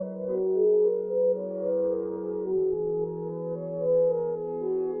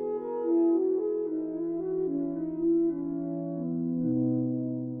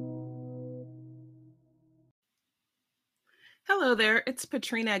Hello there, it's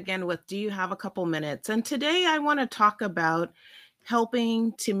Patrina again with Do You Have a Couple Minutes? And today I want to talk about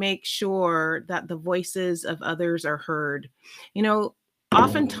helping to make sure that the voices of others are heard. You know,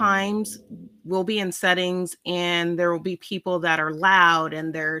 Oftentimes we'll be in settings and there will be people that are loud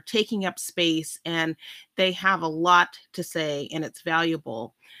and they're taking up space and they have a lot to say and it's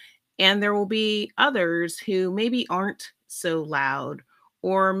valuable. And there will be others who maybe aren't so loud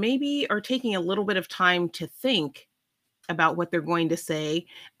or maybe are taking a little bit of time to think about what they're going to say,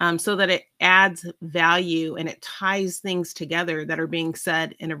 so that it adds value and it ties things together that are being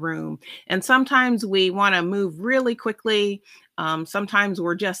said in a room. And sometimes we want to move really quickly. Sometimes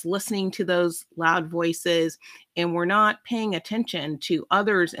we're just listening to those loud voices and we're not paying attention to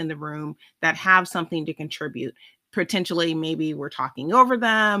others in the room that have something to contribute. Potentially, maybe we're talking over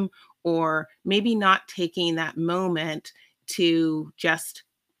them, or maybe not taking that moment to just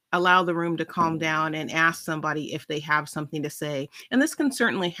allow the room to calm down and ask somebody if they have something to say. And this can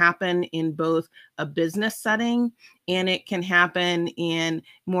certainly happen in both a business setting and it can happen in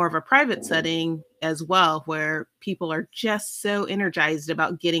more of a private setting as well, where people are just so energized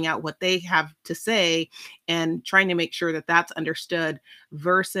about getting out what they have to say and trying to make sure that that's understood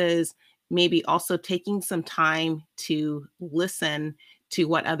versus maybe also taking some time to listen to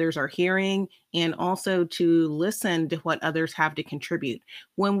what others are hearing and also to listen to what others have to contribute.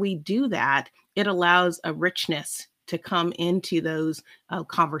 When we do that, it allows a richness to come into those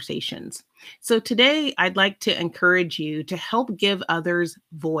conversations. So today, I'd like to encourage you to help give others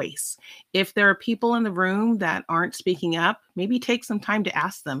voice. If there are people in the room that aren't speaking up, maybe take some time to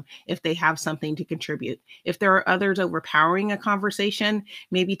ask them if they have something to contribute. If there are others overpowering a conversation,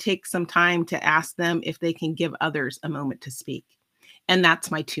 maybe take some time to ask them if they can give others a moment to speak. And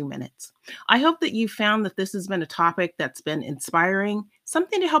that's my 2 minutes. I hope that you found that this has been a topic that's been inspiring,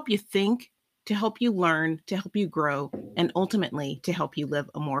 something to help you think, to help you learn, to help you grow, and ultimately to help you live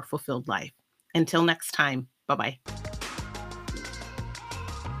a more fulfilled life. Until next time, bye bye.